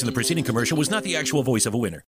details. The voice in the preceding commercial was not the actual voice of a winner.